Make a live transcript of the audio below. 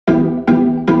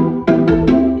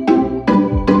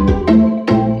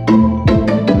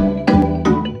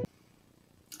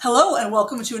Hello and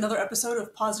welcome to another episode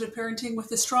of Positive Parenting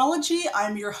with Astrology.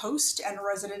 I'm your host and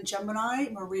resident Gemini,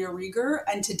 Maria Riegger,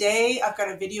 and today I've got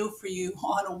a video for you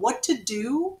on what to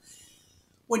do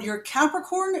when your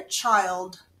Capricorn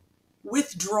child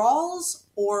withdraws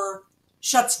or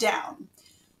shuts down.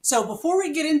 So before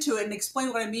we get into it and explain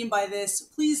what I mean by this,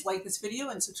 please like this video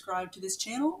and subscribe to this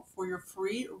channel for your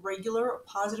free, regular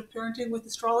Positive Parenting with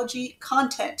Astrology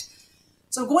content.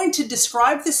 So I'm going to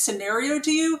describe this scenario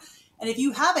to you. And if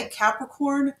you have a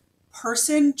Capricorn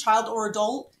person, child or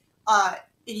adult,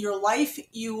 in your life,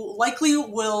 you likely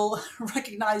will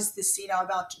recognize this scene I'm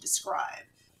about to describe.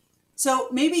 So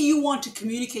maybe you want to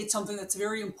communicate something that's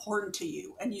very important to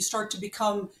you, and you start to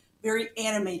become very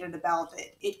animated about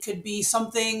it. It could be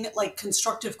something like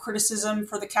constructive criticism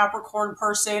for the Capricorn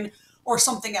person or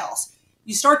something else.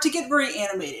 You start to get very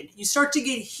animated. You start to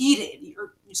get heated. You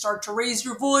start to raise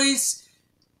your voice.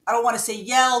 I don't want to say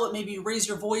yell, but maybe raise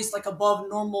your voice like above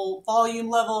normal volume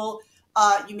level.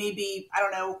 You may be,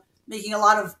 making a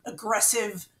lot of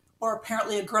aggressive or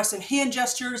apparently aggressive hand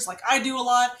gestures like I do a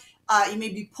lot. You may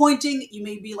be pointing, you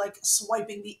may be like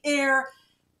swiping the air.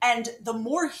 And the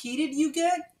more heated you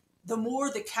get, the more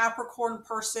the Capricorn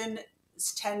person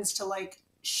tends to like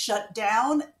shut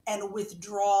down and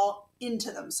withdraw into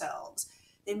themselves.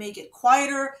 They may get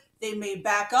quieter, they may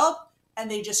back up, and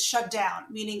they just shut down,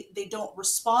 meaning they don't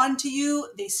respond to you.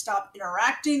 They stop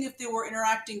interacting if they were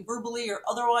interacting verbally or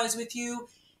otherwise with you,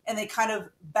 and they kind of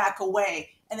back away.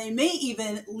 And they may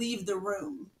even leave the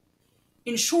room.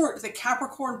 In short, the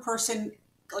Capricorn person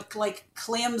like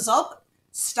clams up,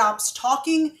 stops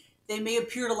talking. They may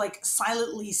appear to like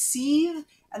silently seethe,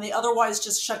 and they otherwise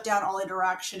just shut down all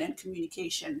interaction and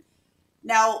communication.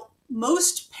 Now,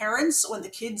 most parents, when the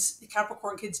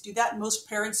Capricorn kids do that, most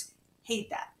parents hate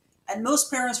that. And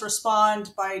most parents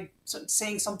respond by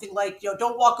saying something like,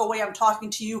 don't walk away, I'm talking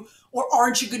to you, or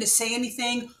aren't you going to say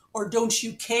anything, or don't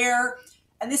you care?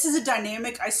 And this is a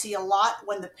dynamic I see a lot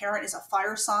when the parent is a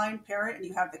fire sign parent and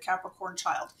you have the Capricorn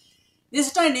child.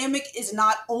 This dynamic is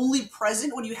not only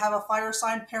present when you have a fire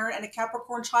sign parent and a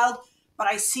Capricorn child, but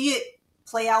I see it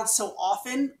play out so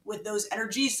often with those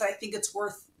energies that I think it's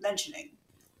worth mentioning.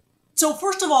 So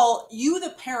first of all, you,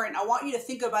 the parent, I want you to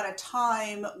think about a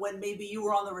time when maybe you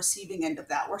were on the receiving end of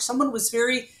that, where someone was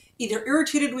very either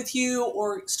irritated with you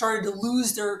or started to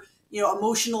lose their,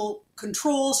 emotional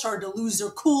control, started to lose their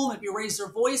cool, maybe raise their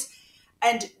voice.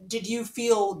 And did you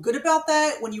feel good about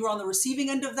that when you were on the receiving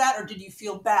end of that, or did you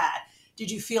feel bad? Did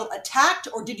you feel attacked,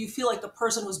 or did you feel like the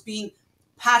person was being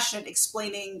passionate,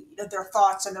 explaining their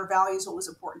thoughts and their values, what was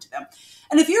important to them?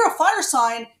 And if you're a fire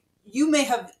sign, you may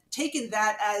have taken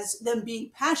that as them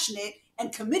being passionate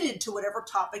and committed to whatever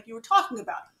topic you were talking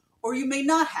about, or you may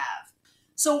not have.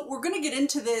 So we're going to get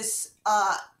into this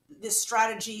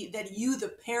strategy that you, the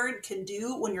parent, can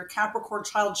do when your Capricorn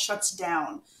child shuts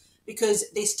down, because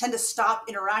they tend to stop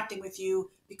interacting with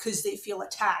you because they feel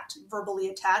attacked, verbally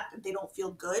attacked, and they don't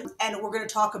feel good. And we're going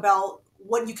to talk about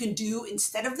what you can do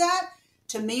instead of that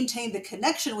to maintain the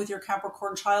connection with your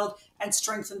Capricorn child and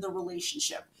strengthen the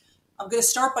relationship. I'm going to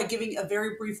start by giving a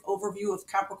very brief overview of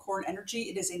Capricorn energy.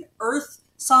 It is an earth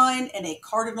sign and a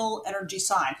cardinal energy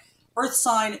sign. Earth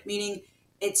sign meaning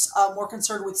it's more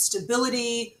concerned with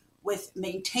stability, with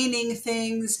maintaining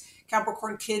things.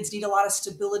 Capricorn kids need a lot of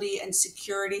stability and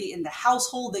security in the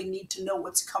household. They need to know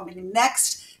what's coming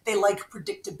next. They like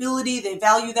predictability. They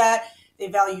value that. They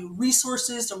value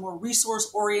resources. They're more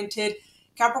resource-oriented.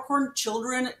 Capricorn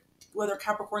children, whether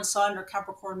Capricorn sun or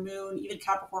Capricorn moon, even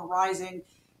Capricorn rising,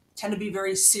 tend to be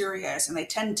very serious, and they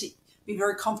tend to be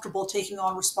very comfortable taking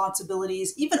on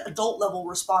responsibilities, even adult level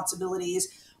responsibilities,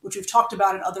 which we've talked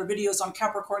about in other videos on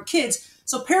Capricorn kids.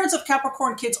 So parents of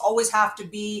Capricorn kids always have to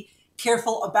be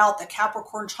careful about the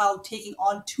Capricorn child taking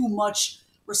on too much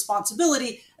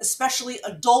responsibility, especially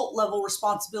adult level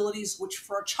responsibilities, which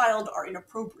for a child are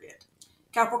inappropriate.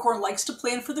 Capricorn likes to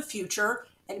plan for the future,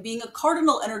 and being a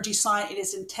cardinal energy sign, it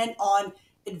is intent on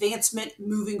advancement,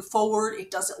 moving forward. It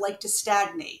doesn't like to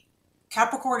stagnate.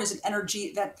 Capricorn is an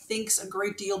energy that thinks a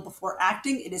great deal before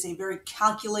acting. It is a very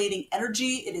calculating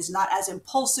energy. It is not as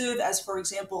impulsive as, for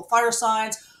example, fire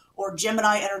signs or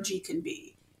Gemini energy can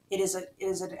be. It is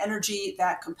an energy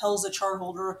that compels the chart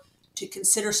holder to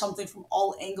consider something from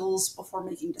all angles before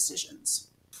making decisions.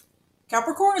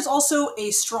 Capricorn is also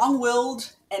a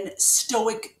strong-willed and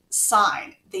stoic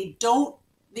sign.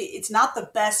 It's not the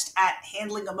best at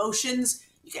handling emotions.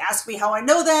 You can ask me how I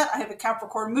know that. I have a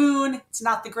Capricorn moon. It's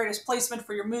not the greatest placement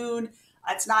for your moon.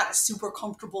 It's not a super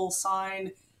comfortable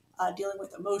sign dealing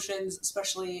with emotions,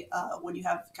 especially when you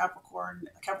have a Capricorn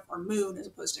moon as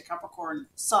opposed to a Capricorn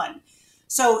sun.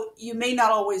 So you may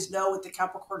not always know what the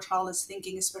Capricorn child is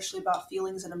thinking, especially about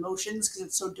feelings and emotions, because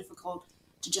it's so difficult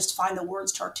to just find the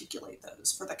words to articulate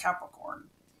those for the Capricorn.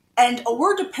 And a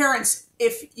word to parents,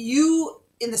 if you,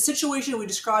 in the situation we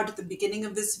described at the beginning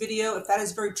of this video, if that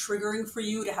is very triggering for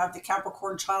you to have the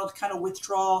Capricorn child kind of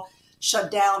withdraw,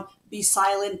 shut down, be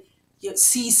silent,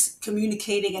 cease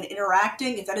communicating and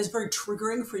interacting, if that is very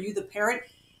triggering for you, the parent,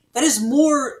 that is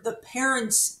more the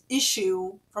parent's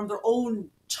issue from their own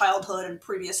childhood and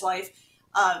previous to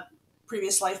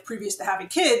having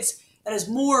kids. That is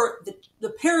more the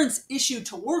parent's issue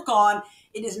to work on.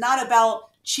 It is not about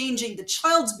changing the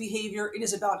child's behavior. It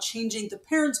is about changing the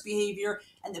parent's behavior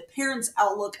and the parent's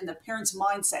outlook and the parent's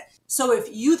mindset. So if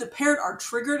you, the parent, are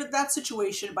triggered at that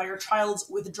situation by your child's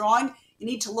withdrawing, you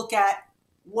need to look at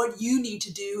what you need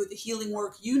to do, the healing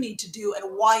work you need to do,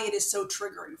 and why it is so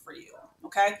triggering for you,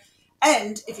 okay?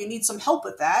 And if you need some help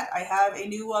with that, I have a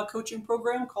new coaching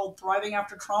program called Thriving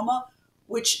After Trauma,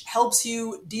 which helps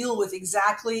you deal with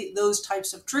exactly those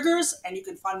types of triggers, and you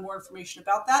can find more information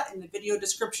about that in the video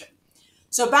description.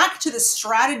 So back to the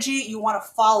strategy you want to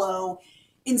follow.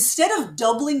 Instead of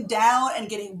doubling down and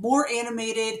getting more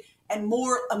animated and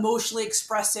more emotionally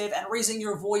expressive and raising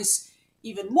your voice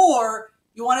even more,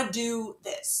 you want to do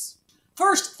this.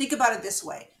 First, think about it this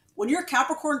way. When your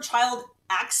Capricorn child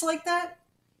acts like that,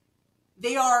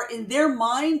 they are, in their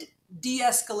mind,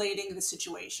 de-escalating the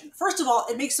situation. First of all,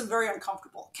 it makes them very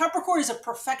uncomfortable. Capricorn is a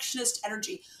perfectionist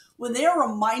energy. When they are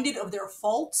reminded of their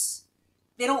faults,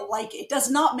 they don't like it. It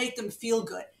does not make them feel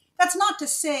good. That's not to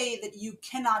say that you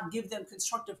cannot give them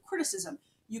constructive criticism.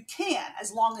 You can,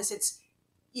 as long as it's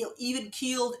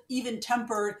even-keeled,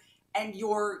 even-tempered, and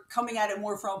you're coming at it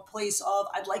more from a place of,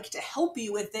 I'd like to help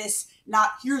you with this,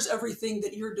 not here's everything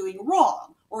that you're doing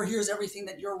wrong, or here's everything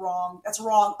that you're wrong, that's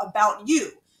wrong about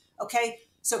you, okay?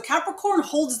 So Capricorn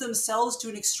holds themselves to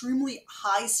an extremely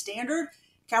high standard.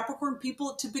 Capricorn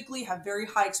people typically have very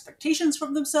high expectations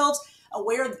from themselves,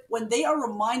 aware when they are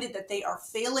reminded that they are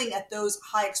failing at those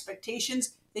high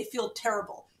expectations, they feel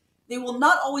terrible. They will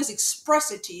not always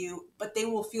express it to you, but they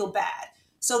will feel bad.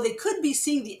 So they could be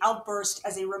seeing the outburst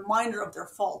as a reminder of their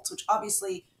faults, which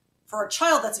obviously for a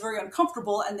child that's very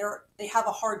uncomfortable, and they have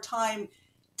a hard time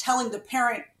telling the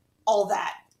parent all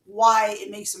that, why it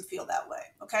makes them feel that way,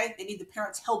 okay? They need the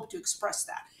parent's help to express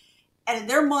that. And in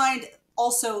their mind,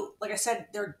 also, like I said,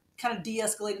 they're kind of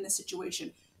de-escalating the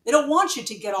situation. They don't want you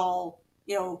to get all,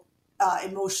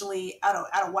 emotionally out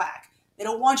of whack. They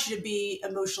don't want you to be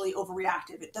emotionally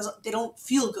overreactive. They don't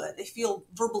feel good. They feel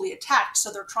verbally attacked,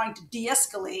 so they're trying to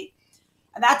de-escalate.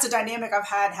 And that's a dynamic I've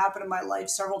had happen in my life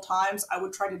several times. I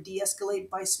would try to de-escalate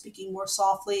by speaking more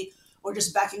softly or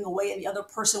just backing away, and the other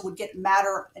person would get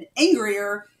madder and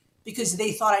angrier because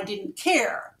they thought I didn't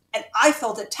care. And I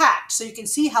felt attacked. So you can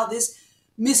see how this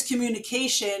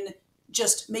miscommunication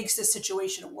just makes this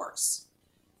situation worse.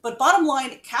 But bottom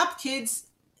line, Cap kids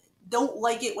don't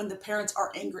like it when the parents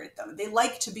are angry at them. They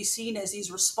like to be seen as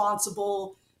these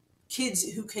responsible kids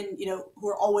who can, who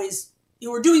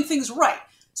are doing things right.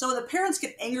 So when the parents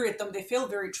get angry at them, they feel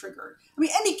very triggered. I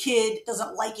mean, any kid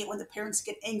doesn't like it when the parents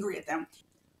get angry at them,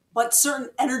 but certain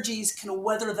energies can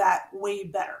weather that way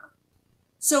better.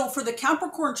 So for the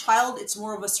Capricorn child, it's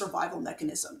more of a survival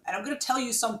mechanism. And I'm going to tell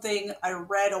you something I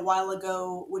read a while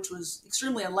ago, which was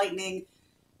extremely enlightening.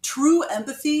 True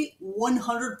empathy,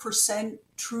 100%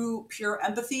 true pure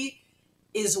empathy,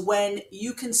 is when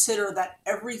you consider that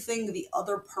everything the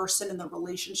other person in the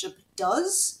relationship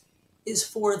does is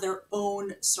for their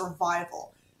own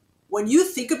survival. When you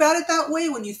think about it that way,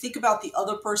 when you think about the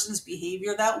other person's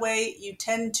behavior that way, you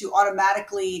tend to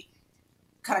automatically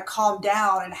kind of calm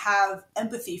down and have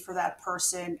empathy for that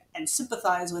person and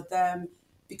sympathize with them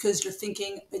because you're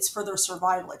thinking it's for their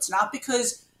survival. It's not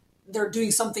because they're doing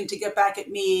something to get back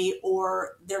at me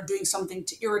or they're doing something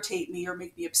to irritate me or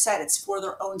make me upset. It's for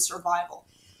their own survival.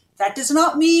 That does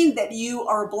not mean that you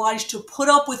are obliged to put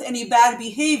up with any bad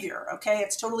behavior, okay?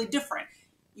 It's totally different.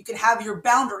 You can have your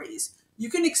boundaries. You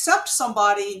can accept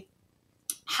somebody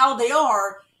how they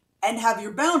are and have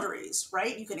your boundaries,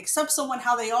 right? You can accept someone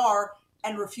how they are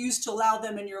and refuse to allow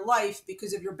them in your life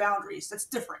because of your boundaries. That's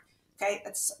different, okay?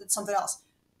 That's something else.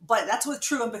 But that's what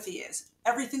true empathy is.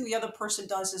 Everything the other person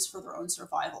does is for their own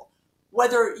survival.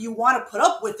 Whether you want to put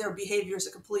up with their behavior is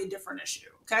a completely different issue,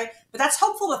 okay? But that's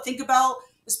helpful to think about,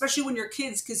 especially when you're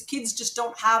kids, because kids just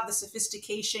don't have the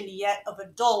sophistication yet of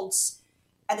adults,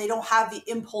 and they don't have the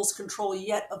impulse control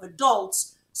yet of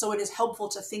adults, so it is helpful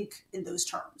to think in those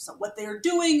terms. So what they're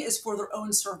doing is for their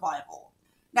own survival.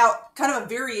 Now, kind of a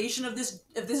variation of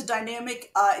this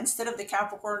dynamic, instead of the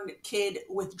Capricorn kid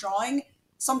withdrawing,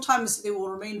 sometimes they will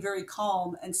remain very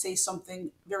calm and say something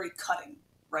very cutting,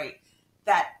 right?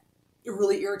 That it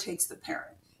really irritates the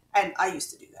parent. And I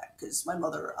used to do that because my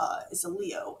mother is a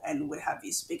Leo and would have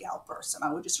these big outbursts, and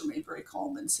I would just remain very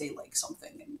calm and say like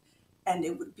something, and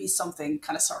it would be something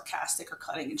kind of sarcastic or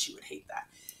cutting, and she would hate that.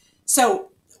 So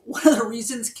one of the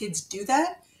reasons kids do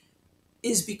that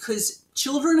is because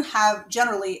children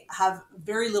generally have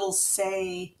very little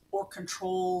say or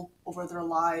control over their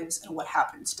lives and what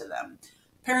happens to them.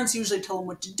 Parents usually tell them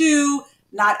what to do.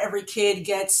 Not every kid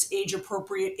gets age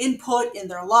appropriate input in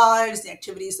their lives, the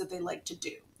activities that they like to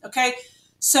do. Okay.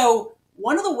 So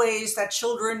one of the ways that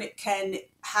children can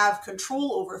have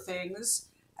control over things,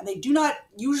 and they do not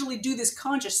usually do this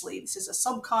consciously, this is a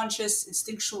subconscious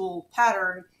instinctual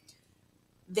pattern.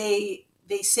 They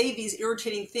say these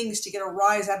irritating things to get a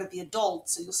rise out of the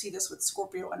adults. So you'll see this with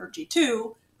Scorpio energy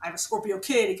too. I have a Scorpio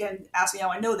kid, again, ask me how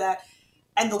I know that.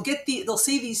 And they'll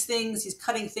say these things, these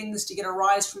cutting things to get a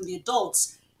rise from the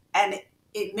adults. And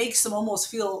it makes them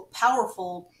almost feel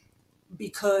powerful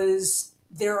because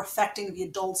they're affecting the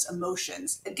adults'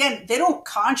 emotions. Again, they don't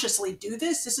consciously do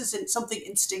this. This isn't something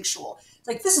instinctual. It's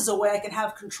like, this is a way I can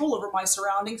have control over my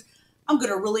surroundings. I'm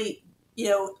going to really,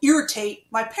 irritate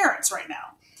my parents right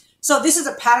now. So this is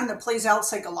a pattern that plays out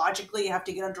psychologically. You have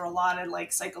to get under a lot of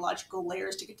like psychological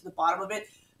layers to get to the bottom of it.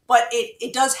 But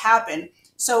it does happen.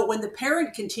 So when the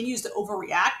parent continues to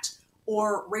overreact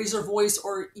or raise their voice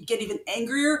or get even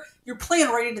angrier, you're playing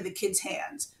right into the kid's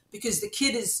hands because the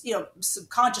kid is,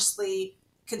 subconsciously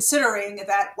considering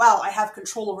that, wow, I have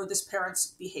control over this parent's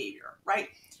behavior, right?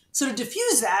 So to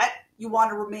diffuse that, you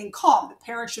want to remain calm. The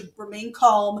parent should remain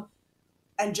calm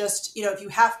and just, if you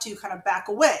have to, kind of back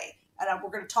away. And we're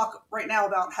going to talk right now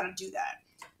about how to do that.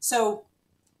 So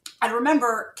I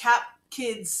remember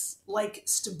kids like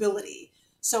stability.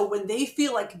 So when they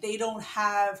feel like they don't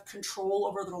have control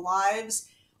over their lives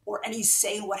or any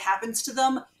say in what happens to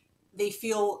them, they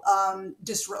feel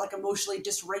like emotionally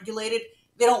dysregulated.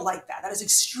 They don't like that. That is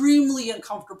extremely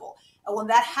uncomfortable. And when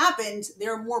that happens,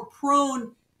 they're more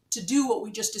prone to do what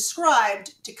we just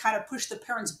described, to kind of push the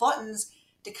parents' buttons,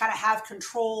 to kind of have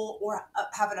control or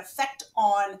have an effect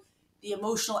on the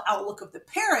emotional outlook of the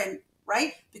parent,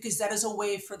 right? Because that is a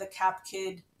way for the Cap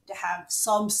kid to have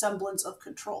some semblance of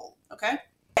control, okay?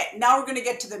 Now we're going to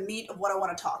get to the meat of what I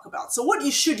want to talk about. So what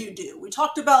should you do? We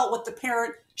talked about what the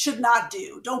parent should not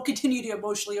do. Don't continue to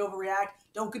emotionally overreact.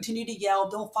 Don't continue to yell.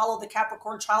 Don't follow the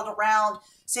Capricorn child around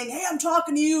saying, hey, I'm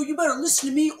talking to you. You better listen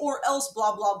to me or else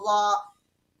blah, blah, blah.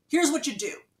 Here's what you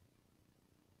do.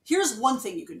 Here's one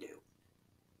thing you can do.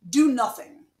 Do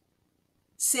nothing.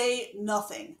 Say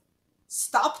nothing.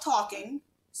 Stop talking.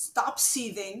 Stop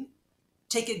seething.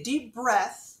 Take a deep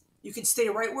breath. You can stay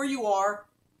right where you are.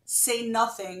 Say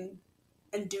nothing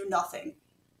and do nothing.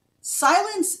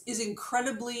 Silence is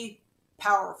incredibly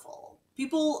powerful.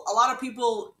 A lot of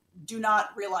people do not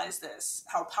realize this,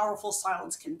 how powerful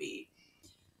silence can be.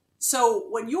 So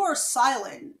when you are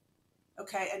silent,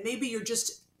 okay, and maybe you're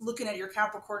just looking at your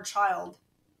Capricorn child,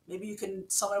 maybe you can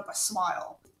sum it up a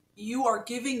smile. You are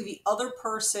giving the other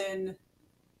person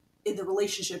in the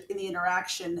relationship, in the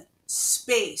interaction,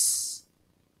 space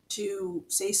to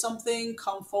say something,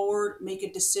 come forward, make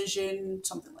a decision,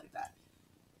 something like that.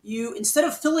 You, instead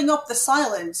of filling up the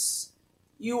silence,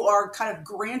 you are kind of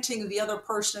granting the other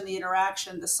person in the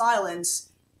interaction the silence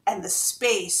and the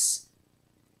space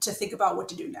to think about what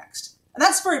to do next. And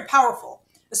that's very powerful,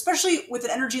 especially with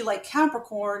an energy like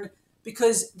Capricorn,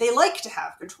 because they like to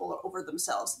have control over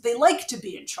themselves. They like to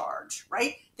be in charge,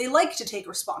 right? They like to take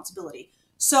responsibility.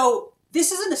 So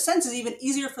this is, in a sense, is even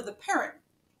easier for the parent,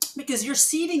 because you're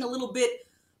ceding a little bit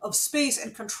of space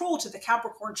and control to the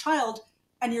Capricorn child,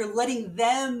 and you're letting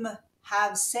them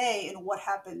have say in what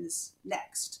happens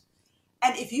next.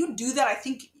 And if you do that, I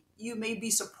think you may be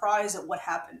surprised at what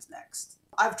happens next.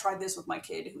 I've tried this with my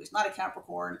kid, who is not a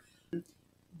Capricorn,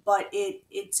 but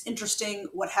it's interesting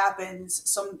what happens.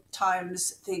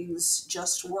 Sometimes things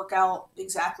just work out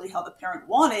exactly how the parent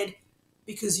wanted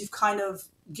because you've kind of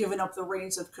given up the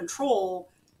reins of control.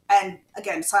 And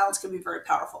again, silence can be very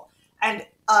powerful. And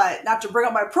not to bring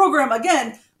up my program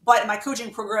again, but in my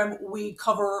coaching program, we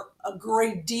cover a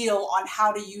great deal on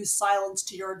how to use silence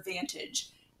to your advantage.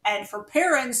 And for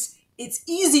parents, it's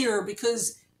easier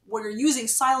because when you're using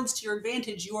silence to your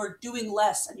advantage, you are doing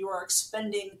less and you are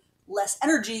expending less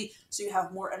energy, so you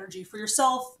have more energy for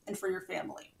yourself and for your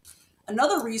family.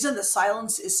 Another reason the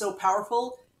silence is so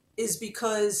powerful is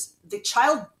because the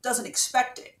child doesn't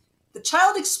expect it. The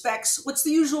child expects what's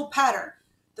the usual pattern.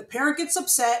 The parent gets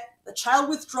upset, the child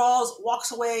withdraws,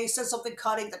 walks away, says something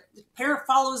cutting, the parent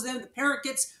follows them, the parent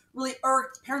gets really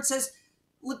irked, the parent says,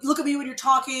 look at me when I'm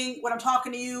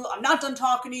talking to you, I'm not done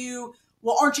talking to you.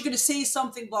 Well, aren't you going to say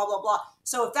something, blah, blah, blah.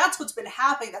 So if that's what's been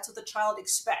happening, that's what the child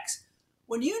expects.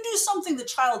 When you do something the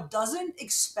child doesn't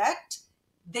expect,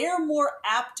 they're more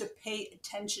apt to pay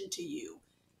attention to you.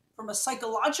 From a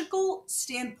psychological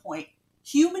standpoint,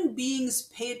 human beings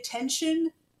pay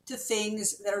attention to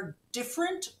things that are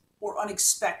different or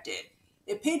unexpected.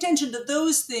 They pay attention to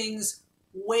those things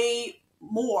way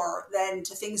more than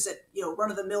to things that,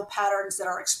 run-of-the-mill patterns that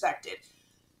are expected.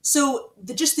 So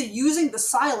just the using the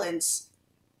silence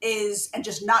and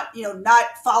just not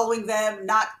following them,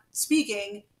 not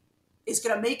speaking, is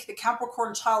going to make the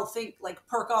Capricorn child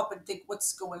perk up and think,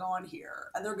 what's going on here?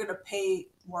 And they're going to pay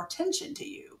more attention to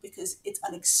you because it's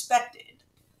unexpected.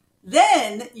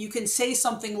 Then you can say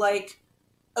something like,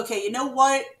 okay, you know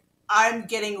what? I'm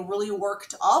getting really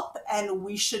worked up and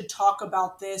we should talk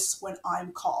about this when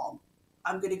I'm calm.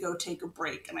 I'm going to go take a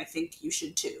break and I think you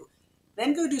should too.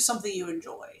 Then go do something you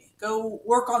enjoy. Go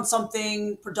work on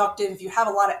something productive. If you have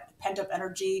a lot of pent up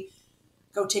energy,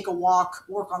 go take a walk,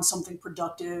 work on something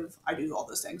productive. I do all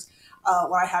those things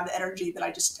when I have the energy that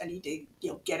I need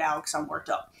to get out because I'm worked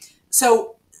up.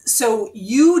 So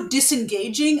you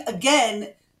disengaging,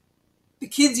 again, the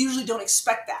kids usually don't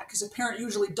expect that because a parent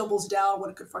usually doubles down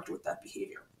when confronted with that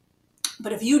behavior.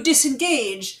 But if you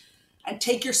disengage and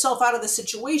take yourself out of the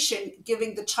situation,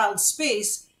 giving the child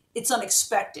space, it's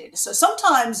unexpected. So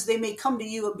sometimes they may come to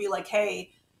you and be like,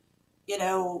 hey,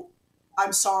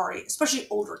 I'm sorry, especially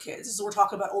older kids. This is we're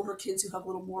talking about older kids who have a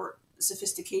little more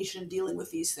sophistication in dealing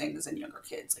with these things than younger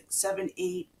kids, like 7,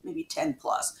 8, maybe 10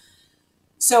 plus.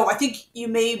 So I think you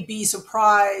may be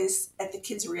surprised at the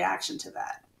kid's reaction to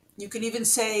that. You can even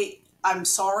say, I'm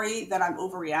sorry that I'm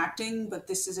overreacting, but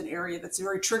this is an area that's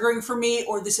very triggering for me,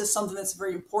 or this is something that's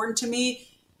very important to me,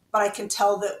 but I can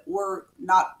tell that we're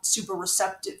not super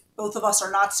receptive. Both of us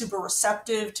are not super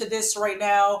receptive to this right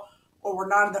now, or we're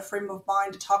not in the frame of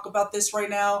mind to talk about this right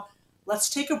now. Let's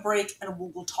take a break and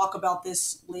we'll talk about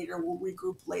this later. We'll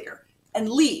regroup later and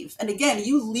leave. And again,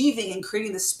 you leaving and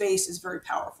creating the space is very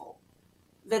powerful.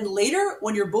 Then later,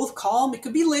 when you're both calm, it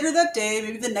could be later that day,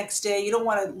 maybe the next day. You don't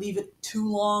want to leave it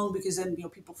too long because then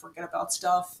people forget about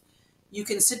stuff. You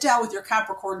can sit down with your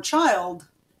Capricorn child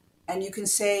and you can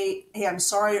say, hey, I'm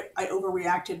sorry I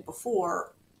overreacted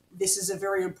before. This is a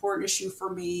very important issue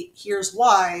for me. Here's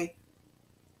why.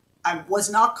 I was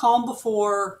not calm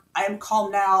before. I am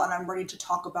calm now and I'm ready to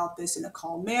talk about this in a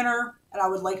calm manner. And I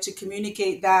would like to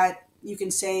communicate that. You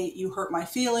can say you hurt my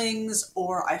feelings,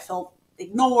 or I felt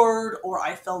ignored, or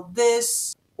I felt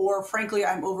this, or frankly,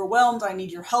 I'm overwhelmed. I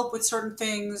need your help with certain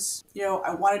things.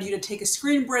 I wanted you to take a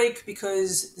screen break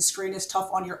because the screen is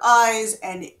tough on your eyes.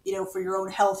 And, for your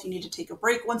own health, you need to take a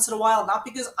break once in a while, not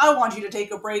because I want you to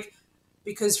take a break,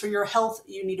 because for your health,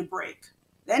 you need a break.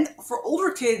 Then for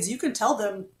older kids, you can tell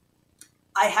them,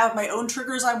 I have my own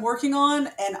triggers I'm working on,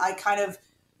 and I kind of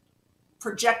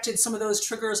projected some of those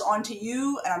triggers onto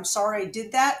you, and I'm sorry I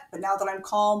did that, but now that I'm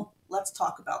calm, let's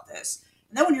talk about this.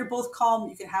 And then when you're both calm,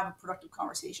 you can have a productive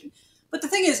conversation. But the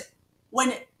thing is,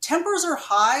 when tempers are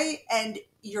high and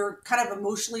you're kind of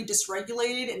emotionally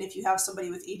dysregulated, and if you have somebody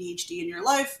with ADHD in your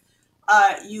life,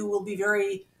 you will be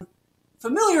very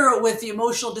familiar with the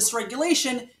emotional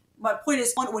dysregulation. My point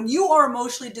is, when you are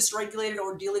emotionally dysregulated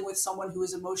or dealing with someone who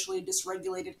is emotionally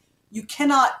dysregulated, you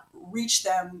cannot reach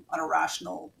them on a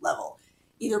rational level,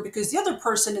 either because the other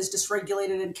person is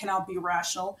dysregulated and cannot be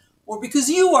rational, or because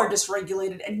you are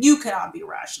dysregulated and you cannot be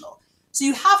rational. So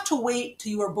you have to wait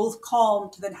till you are both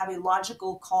calm to then have a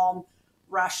logical, calm,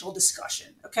 rational discussion,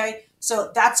 okay?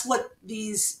 So that's what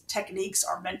these techniques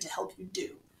are meant to help you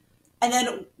do. And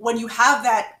then when you have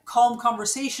that calm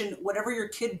conversation, whatever your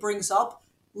kid brings up,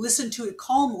 listen to it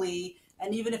calmly.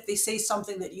 And even if they say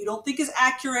something that you don't think is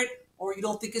accurate, or you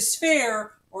don't think is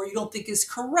fair, or you don't think is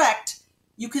correct,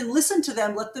 you can listen to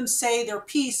them, let them say their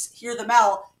piece, hear them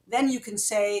out. Then you can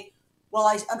say, well,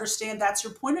 I understand that's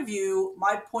your point of view.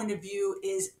 My point of view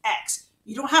is X.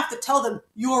 You don't have to tell them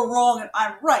you're wrong and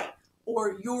I'm right,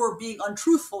 or you're being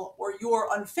untruthful, or you're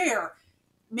unfair.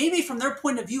 Maybe from their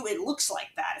point of view, it looks like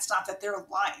that. It's not that they're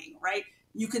lying, right?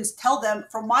 You can tell them,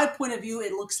 from my point of view,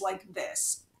 it looks like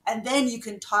this. And then you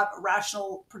can talk a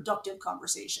rational, productive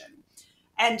conversation.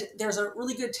 And there's a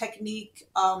really good technique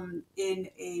in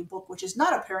a book, which is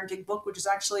not a parenting book, which is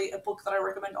actually a book that I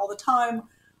recommend all the time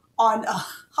on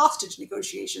hostage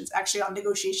negotiations, actually on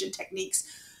negotiation techniques.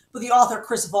 But the author,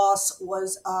 Chris Voss,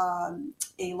 was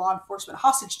a law enforcement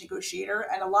hostage negotiator.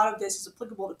 And a lot of this is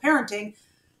applicable to parenting.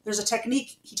 There's a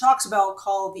technique he talks about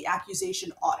called the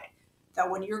accusation audit. That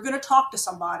when you're going to talk to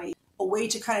somebody, a way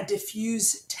to kind of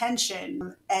diffuse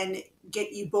tension and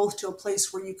get you both to a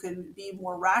place where you can be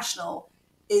more rational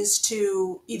is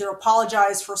to either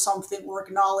apologize for something or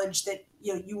acknowledge that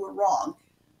you were wrong.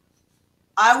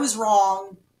 I was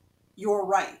wrong, you're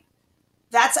right.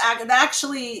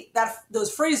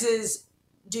 Those phrases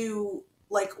do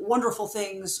like wonderful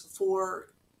things for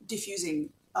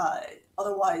diffusing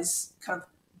otherwise kind of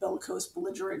bellicose,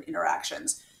 belligerent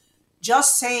interactions.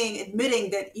 Just saying, admitting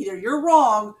that either you're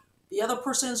wrong, the other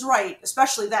person is right,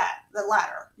 especially the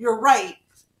latter. You're right.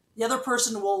 The other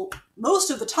person will,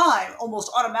 most of the time,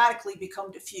 almost automatically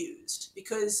become diffused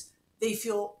because they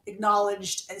feel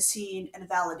acknowledged and seen and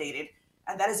validated.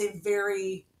 And that is a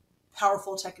very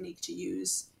powerful technique to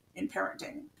use in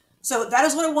parenting. So that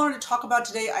is what I wanted to talk about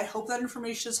today. I hope that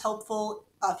information is helpful.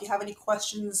 If you have any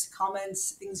questions,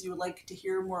 comments, things you would like to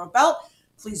hear more about,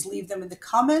 please leave them in the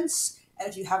comments. And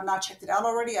if you have not checked it out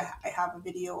already, I have a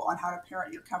video on how to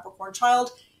parent your Capricorn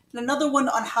child and another one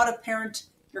on how to parent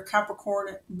your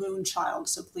Capricorn moon child.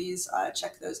 So please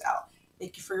check those out.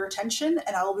 Thank you for your attention,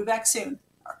 and I will be back soon.